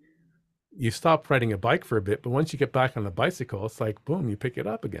you stop riding a bike for a bit, but once you get back on the bicycle, it's like, boom, you pick it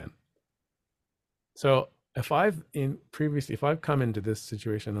up again. So if I've come into this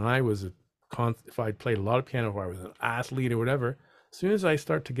situation and I was if I'd played a lot of piano, or I was an athlete or whatever, as soon as I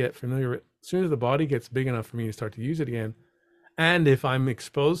start to get familiar with, as soon as the body gets big enough for me to start to use it again, and if I'm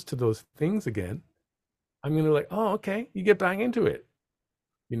exposed to those things again, I'm going to like, oh, okay, you get back into it,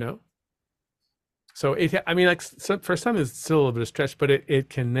 So for some it's still a little bit of stretch, but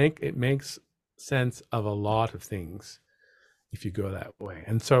it makes sense of a lot of things if you go that way.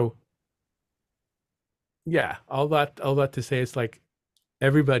 And so, yeah, all that to say, it's like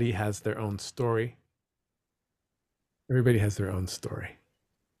everybody has their own story. Everybody has their own story.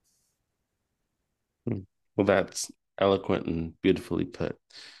 Well, that's eloquent and beautifully put.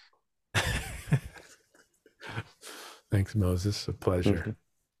 Thanks, Moses. A pleasure.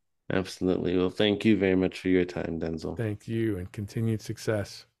 Absolutely. Well, thank you very much for your time, Denzal. Thank you, and continued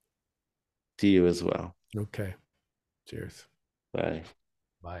success. To you as well. Okay. Cheers. Bye.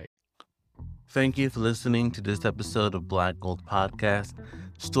 Bye. Thank you for listening to this episode of Black Gold Podcast,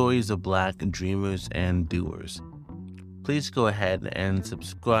 Stories of Black Dreamers and Doers. Please go ahead and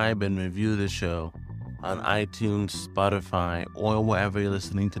subscribe and review the show on iTunes, Spotify, or wherever you're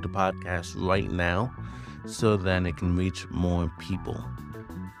listening to the podcast right now, so that it can reach more people.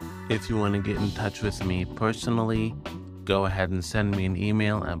 If you want to get in touch with me personally, go ahead and send me an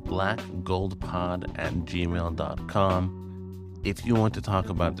email at blackgoldpod@gmail.com. If you want to talk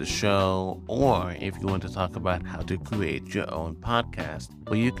about the show, or if you want to talk about how to create your own podcast,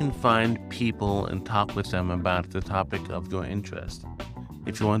 where you can find people and talk with them about the topic of your interest.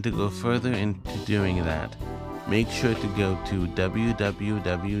 If you want to go further into doing that, make sure to go to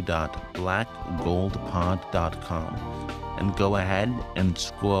www.blackgoldpod.com and go ahead and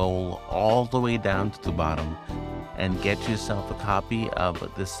scroll all the way down to the bottom and get yourself a copy of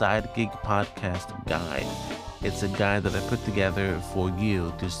the Side Gig Podcast Guide. It's a guide that I put together for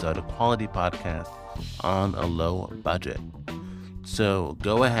you to start a quality podcast on a low budget. So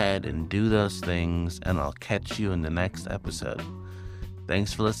go ahead and do those things, and I'll catch you in the next episode.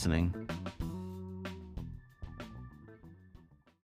 Thanks for listening.